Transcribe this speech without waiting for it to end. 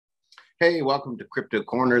Hey, welcome to Crypto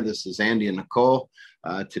Corner. This is Andy and Nicole.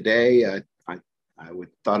 Today,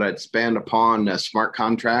 thought I'd expand upon smart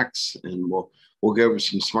contracts, and we'll go over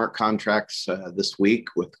some smart contracts this week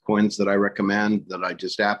with coins that I recommend that I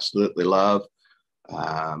just absolutely love,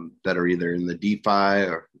 that are either in the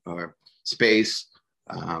DeFi or space.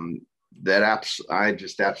 I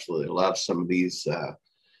just absolutely love some of these.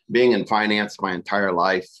 Being in finance my entire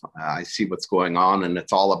life, I see what's going on, and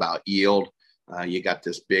it's all about yield. You got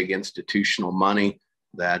this big institutional money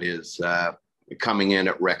that is coming in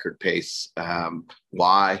at record pace.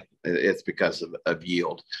 Why? It's because of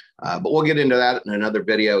yield. But we'll get into that in another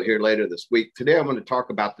video here later this week. Today, I'm going to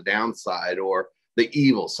talk about the downside, or the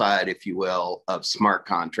evil side, if you will, of smart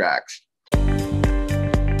contracts.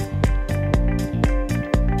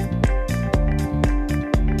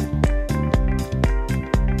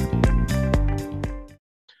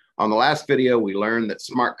 On the last video, we learned that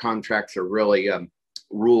smart contracts are really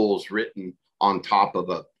rules written on top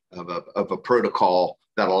of a protocol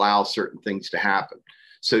that allows certain things to happen.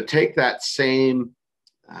 So take that same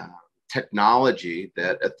technology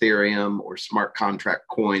that Ethereum or smart contract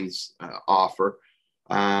coins offer.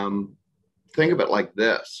 Think of it like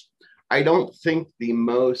this. I don't think the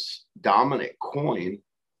most dominant coin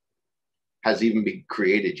has even been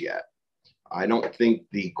created yet. I don't think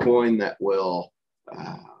the coin that will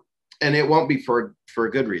and it won't be for a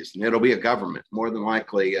good reason. It'll be a government. More than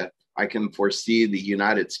likely, I can foresee the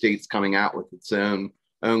United States coming out with its own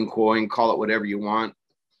coin, call it whatever you want,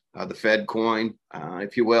 the Fed coin,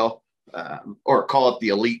 if you will, or call it the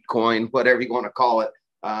elite coin, whatever you want to call it.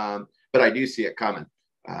 But I do see it coming,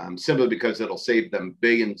 simply because it'll save them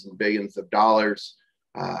billions and billions of dollars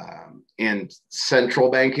in central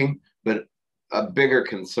banking. But a bigger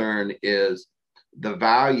concern is the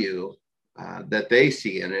value that they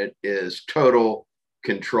see in it is total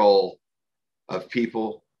control of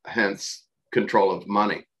people, hence control of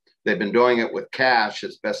money. They've been doing it with cash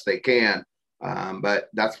as best they can, but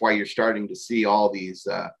that's why you're starting to see all these,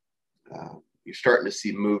 you're starting to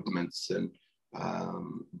see movements and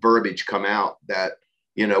verbiage come out that,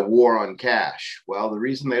 war on cash. Well, the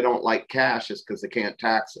reason they don't like cash is because they can't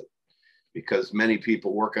tax it, because many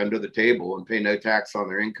people work under the table and pay no tax on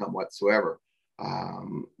their income whatsoever.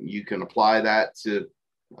 You can apply that to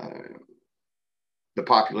the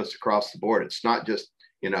populace across the board. It's not just,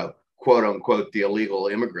 quote unquote, the illegal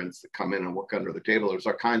immigrants that come in and work under the table. There's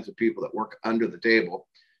all kinds of people that work under the table.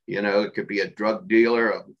 It could be a drug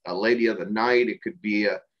dealer, a lady of the night. It could be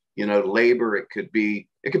labor. It could be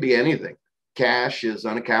anything. Cash is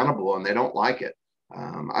unaccountable and they don't like it.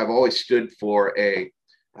 I've always stood for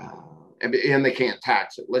and they can't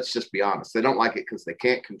tax it. Let's just be honest. They don't like it because they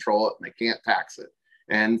can't control it and they can't tax it.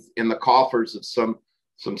 And in the coffers of some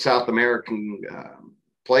South American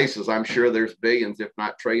places, I'm sure there's billions, if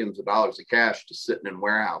not trillions of dollars of cash just sitting in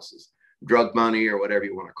warehouses, drug money or whatever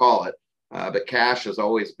you want to call it. But cash has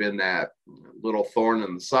always been that little thorn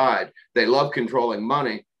in the side. They love controlling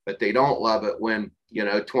money, but they don't love it when,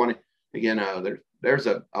 there's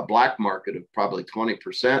a black market of probably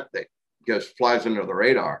 20% that flies under the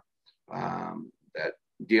radar. That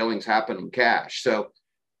dealings happen in cash. So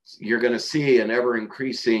you're going to see an ever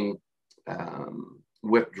increasing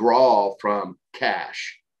withdrawal from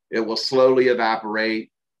cash. It will slowly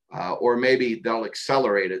evaporate, or maybe they'll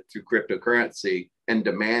accelerate it through cryptocurrency and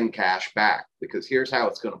demand cash back, because here's how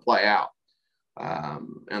it's going to play out.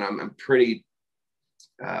 And I'm pretty,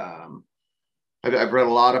 I've read a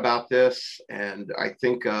lot about this, and I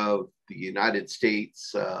think of the United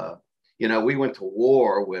States. We went to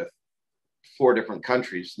war with 4 different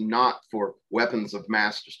countries, not for weapons of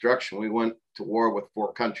mass destruction. We went to war with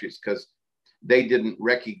 4 countries because they didn't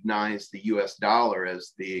recognize the US dollar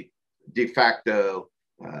as the de facto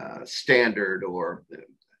standard, or,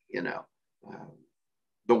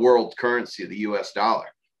 the world currency, the US dollar.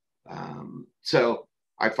 So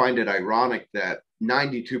I find it ironic that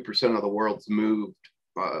 92% of the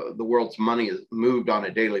world's money is moved on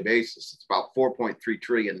a daily basis. It's about $4.3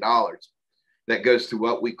 trillion. That goes to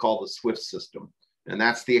what we call the SWIFT system. And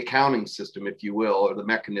that's the accounting system, if you will, or the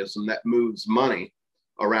mechanism that moves money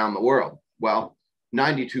around the world. Well,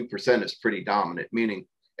 92% is pretty dominant, meaning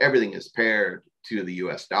everything is paired to the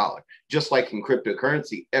US dollar. Just like in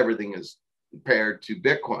cryptocurrency, everything is paired to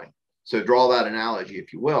Bitcoin. So draw that analogy,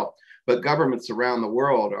 if you will. But governments around the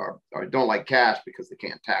world don't like cash because they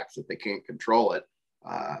can't tax it. They can't control it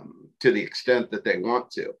to the extent that they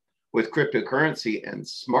want to. With cryptocurrency and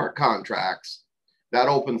smart contracts, that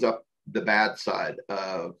opens up the bad side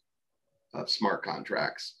of smart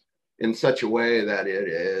contracts in such a way that it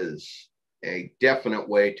is a definite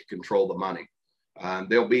way to control the money.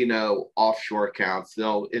 There'll be no offshore accounts.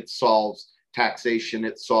 It solves taxation.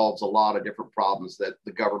 It solves a lot of different problems that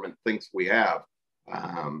the government thinks we have.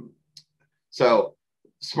 So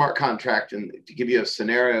smart contract, and to give you a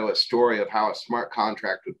scenario, a story of how a smart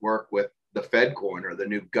contract would work with the Fed coin or the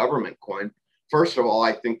new government coin. First of all,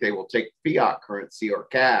 I think they will take fiat currency or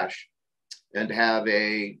cash and have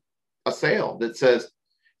a sale that says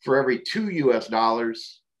for every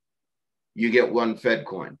 $2 you get one Fed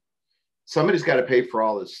coin. Somebody's got to pay for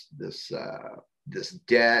all this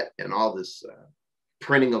debt and all this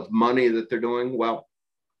printing of money that they're doing. Well,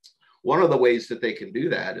 one of the ways that they can do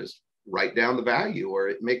that is write down the value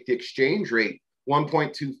or make the exchange rate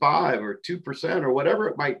 1.25 or 2% or whatever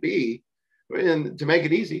it might be. And to make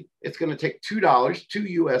it easy, it's going to take $2,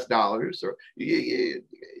 $2, or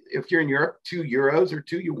if you're in Europe, €2 or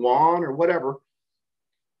 €2 or whatever,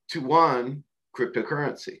 to one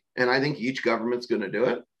cryptocurrency. And I think each government's going to do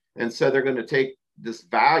it. And so they're going to take this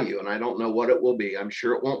value, and I don't know what it will be. I'm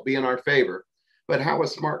sure it won't be in our favor. But how a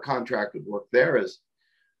smart contract would work there is,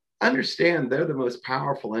 understand they're the most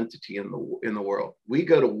powerful entity in the world. We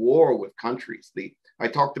go to war with countries. I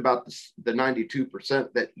talked about the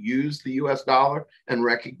 92% that use the US dollar and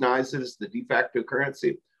recognize it as the de facto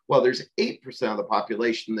currency. Well, there's 8% of the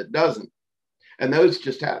population that doesn't. And those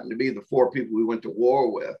just happen to be the 4 people we went to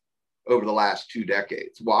war with over the last 2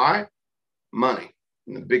 decades. Why? Money.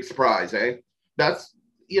 Big surprise, eh? That's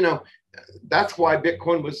why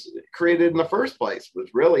Bitcoin was created in the first place. Was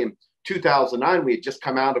really in 2009, we had just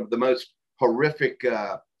come out of the most horrific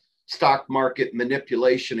stock market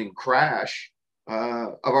manipulation and crash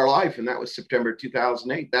of our life. And that was September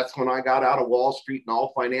 2008. That's when I got out of Wall Street and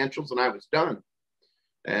all financials, and I was done.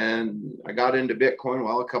 And I got into Bitcoin,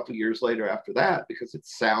 well, a couple of years later after that, because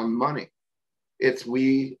it's sound money. It's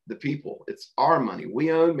we, the people. It's our money.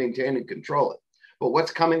 We own, maintain, and control it. But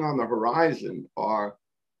what's coming on the horizon are,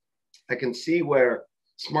 I can see where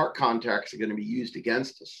smart contracts are going to be used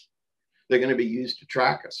against us. They're going to be used to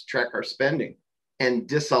track us, track our spending, and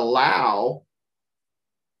disallow,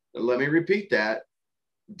 let me repeat that,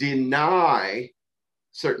 deny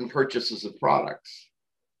certain purchases of products.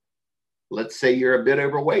 Let's say you're a bit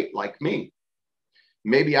overweight like me.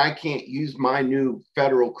 Maybe I can't use my new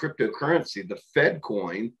federal cryptocurrency, the Fed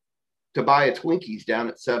coin, to buy a Twinkies down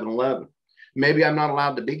at 7-Eleven. Maybe I'm not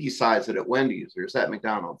allowed to biggie size it at Wendy's or is that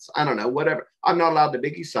McDonald's? I don't know, whatever. I'm not allowed to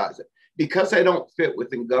biggie size it because I don't fit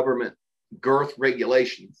within government girth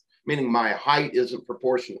regulations, meaning my height isn't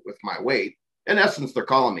proportionate with my weight. In essence, they're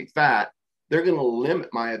calling me fat. They're going to limit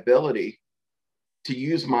my ability to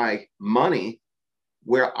use my money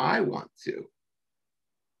where I want to.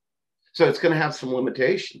 So it's going to have some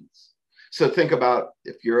limitations. So think about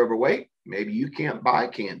if you're overweight, maybe you can't buy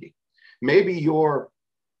candy. Maybe you're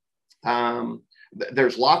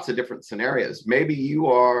there's lots of different scenarios. Maybe you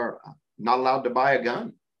are not allowed to buy a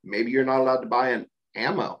gun. Maybe you're not allowed to buy an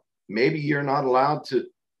ammo. Maybe you're not allowed to.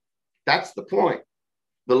 That's the point.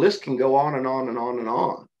 The list can go on and on and on and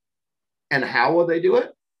on. And how will they do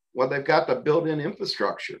it? Well, they've got the built-in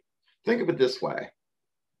infrastructure. Think of it this way.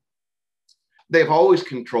 They've always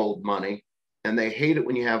controlled money, and they hate it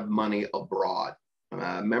when you have money abroad.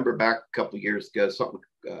 Remember back a couple of years ago,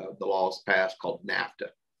 the laws passed called NAFTA.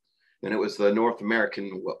 And it was the North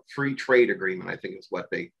American Free Trade Agreement, I think is what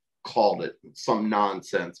they called it, some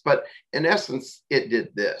nonsense. But in essence, it did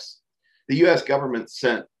this. The US government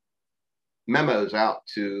sent memos out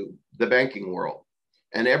to the banking world.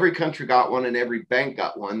 And every country got one and every bank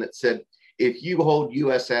got one that said, if you hold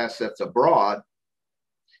US assets abroad,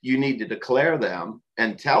 you need to declare them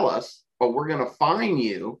and tell us, or we're going to fine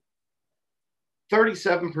you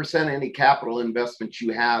 37% any capital investments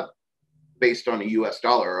you have based on a US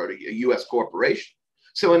dollar or a US corporation.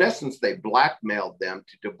 So in essence, they blackmailed them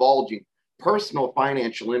to divulging personal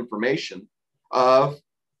financial information of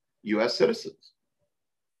US citizens.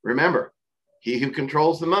 Remember, he who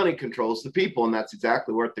controls the money controls the people, and that's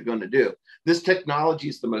exactly what they're going to do. This technology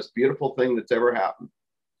is the most beautiful thing that's ever happened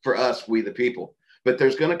for us, we the people. But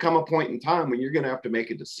there's going to come a point in time when you're going to have to make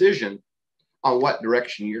a decision on what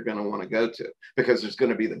direction you're going to want to go to, because there's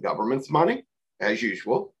going to be the government's money, as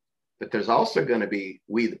usual, but there's also going to be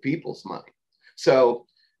we the people's money. So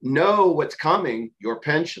know what's coming, your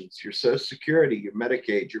pensions, your Social Security, your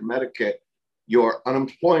Medicaid, your Medicare, your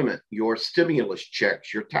unemployment, your stimulus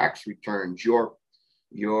checks, your tax returns, your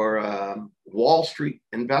Wall Street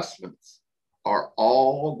investments are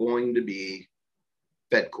all going to be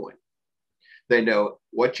Fedcoin. They know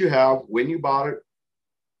what you have, when you bought it,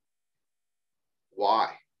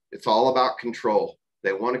 why. It's all about control.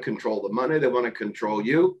 They want to control the money. They want to control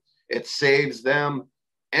you. It saves them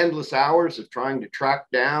endless hours of trying to track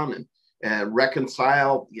down and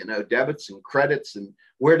reconcile, debits and credits and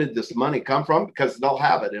where did this money come from? Because they'll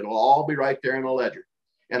have it. It'll all be right there in a ledger.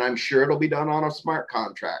 And I'm sure it'll be done on a smart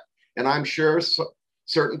contract. And I'm sure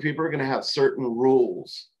certain people are going to have certain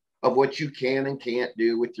rules of what you can and can't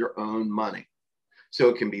do with your own money. So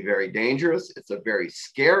it can be very dangerous. It's a very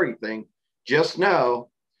scary thing. Just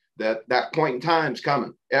know that that point in time is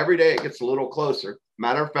coming. Every day it gets a little closer.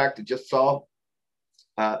 Matter of fact, I just saw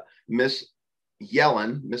Miss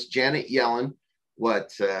Janet Yellen,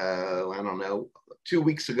 I don't know, 2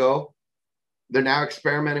 weeks ago. They're now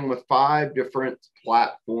experimenting with 5 different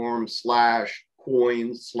platforms /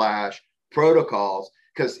 coins / protocols,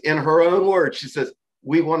 because in her own words, she says,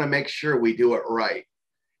 we want to make sure we do it right.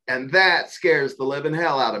 And that scares the living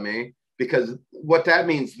hell out of me, because what that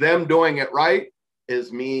means, them doing it right,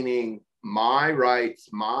 is meaning my rights,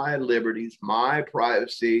 my liberties, my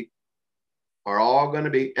privacy are all going to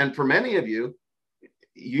be, and for many of you,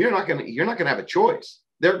 you're not going to have a choice.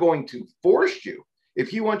 They're going to force you.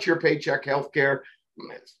 If you want your paycheck healthcare,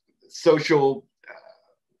 social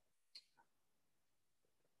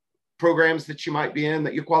programs that you might be in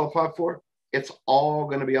that you qualify for, it's all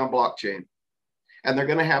going to be on blockchain. And they're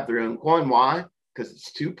going to have their own coin. Why? Because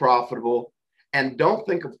it's too profitable. And don't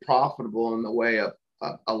think of profitable in the way of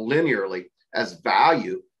linearly as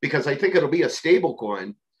value, because I think it'll be a stable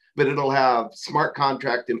coin, but it'll have smart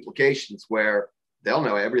contract implications where they'll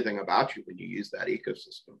know everything about you when you use that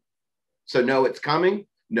ecosystem. So know it's coming,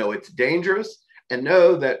 know it's dangerous, and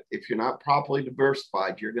know that if you're not properly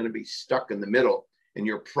diversified, you're going to be stuck in the middle, and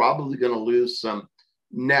you're probably going to lose some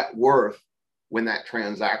net worth when that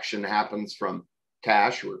transaction happens from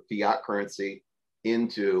cash or fiat currency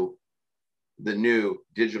into the new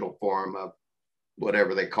digital form of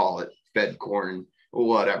whatever they call it, Fed coin or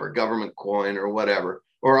whatever, government coin or whatever.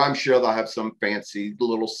 Or I'm sure they'll have some fancy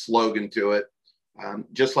little slogan to it,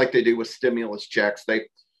 just like they do with stimulus checks. They,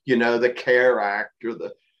 the CARE Act or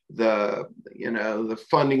the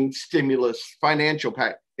funding stimulus financial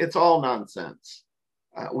pack. It's all nonsense.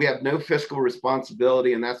 We have no fiscal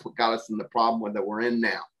responsibility, and that's what got us in the problem that we're in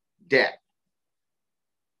now, debt.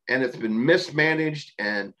 And it's been mismanaged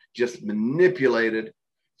and just manipulated,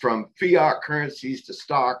 from fiat currencies to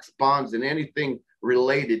stocks, bonds, and anything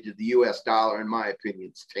related to the US dollar. In my opinion,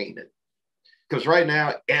 it's tainted. Because right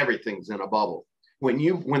now, everything's in a bubble. When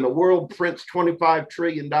the world prints $25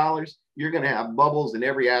 trillion, you're going to have bubbles in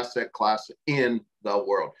every asset class in the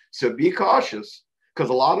world. So be cautious, because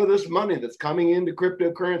a lot of this money that's coming into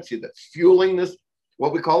cryptocurrency that's fueling this,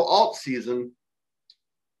 what we call alt season,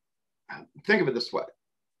 think of it this way.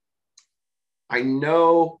 I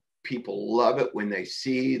know people love it when they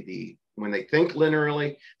when they think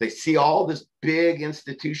linearly, they see all this big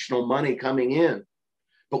institutional money coming in.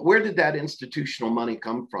 But where did that institutional money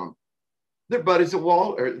come from? Their buddies at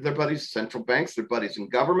Wall, or their buddies central banks, their buddies in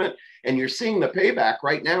government, and you're seeing the payback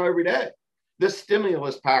right now every day. This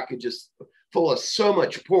stimulus package is full of so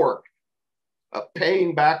much pork,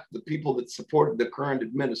 paying back the people that supported the current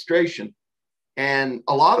administration. And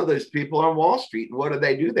a lot of those people on Wall Street, and what do?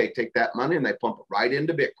 They take that money and they pump it right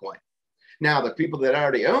into Bitcoin. Now, the people that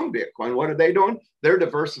already own Bitcoin, what are they doing? They're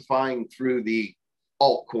diversifying through the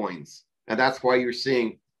altcoins. And that's why you're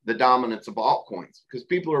seeing the dominance of altcoins, because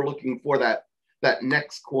people are looking for that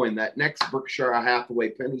next coin, that next Berkshire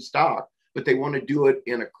Hathaway penny stock, but they want to do it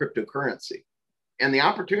in a cryptocurrency. And the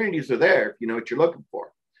opportunities are there if you know what you're looking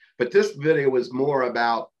for. But this video was more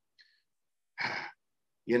about,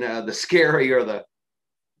 the scary, or the,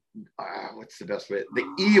 what's the best way?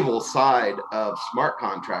 The evil side of smart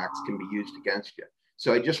contracts can be used against you.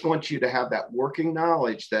 So I just want you to have that working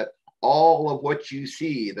knowledge that all of what you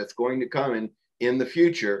see that's going to come in the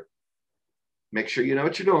future, make sure you know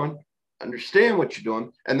what you're doing, understand what you're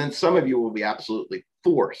doing, and then some of you will be absolutely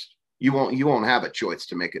forced. You won't have a choice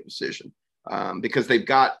to make a decision, because they've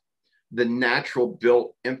got the natural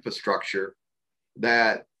built infrastructure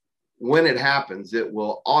that when it happens, it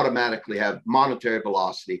will automatically have monetary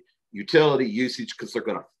velocity, utility usage, because they're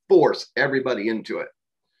going to force everybody into it.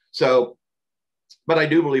 So, but I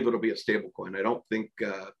do believe it'll be a stable coin. I don't think,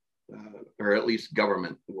 or at least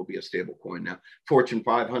government will be a stable coin now. Fortune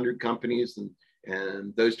 500 companies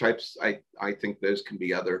and those types, I think those can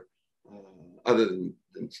be other than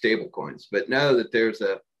stable coins. But know that there's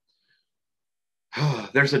a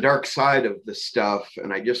dark side of this stuff,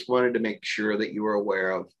 and I just wanted to make sure that you were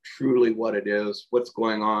aware of truly what it is, what's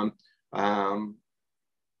going on,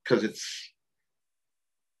 because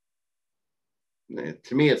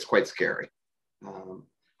to me, it's quite scary.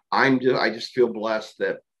 I just feel blessed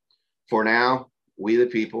that for now, we the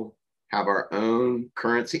people have our own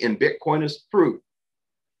currency, and Bitcoin is proof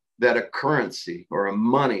that a currency or a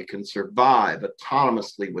money can survive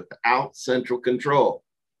autonomously without central control.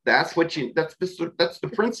 That's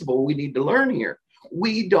the principle we need to learn here.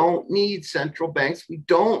 We don't need central banks. We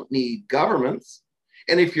don't need governments.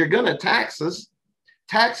 And if you're going to tax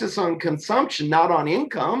us on consumption, not on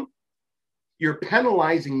income. You're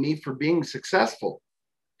penalizing me for being successful.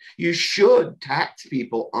 You should tax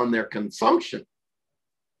people on their consumption,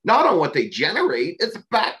 not on what they generate. It's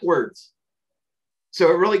backwards. So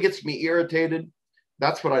it really gets me irritated.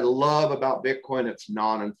 That's what I love about Bitcoin. It's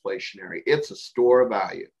non-inflationary. It's a store of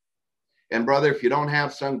value. And brother, if you don't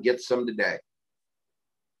have some, get some today.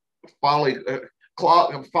 Follow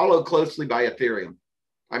closely by Ethereum.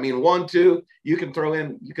 I mean, 1, 2, you can throw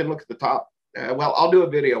in, you can look at the top. Well, I'll do a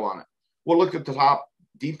video on it. We'll look at the top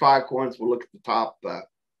DeFi coins. We'll look at the top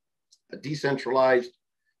decentralized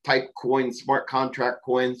type coins, smart contract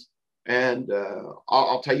coins. And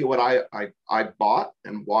I'll tell you what I bought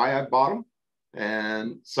and why I bought them.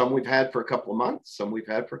 And some we've had for a couple of months, some we've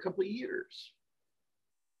had for a couple of years.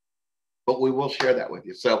 But we will share that with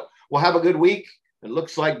you. So we'll have a good week. It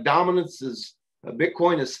looks like dominance is,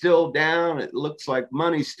 Bitcoin is still down. It looks like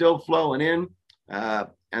money's still flowing in.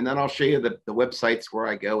 And then I'll show you the websites where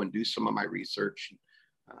I go and do some of my research,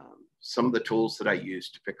 some of the tools that I use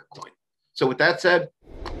to pick a coin. So with that said,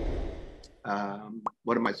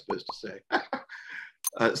 what am I supposed to say?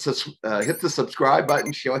 Hit the subscribe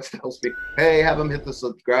button. She always tells me, hey, have them hit the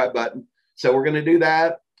subscribe button. So we're going to do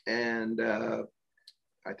that. And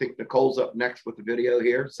I think Nicole's up next with the video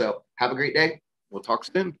here. So have a great day. We'll talk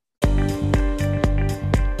soon.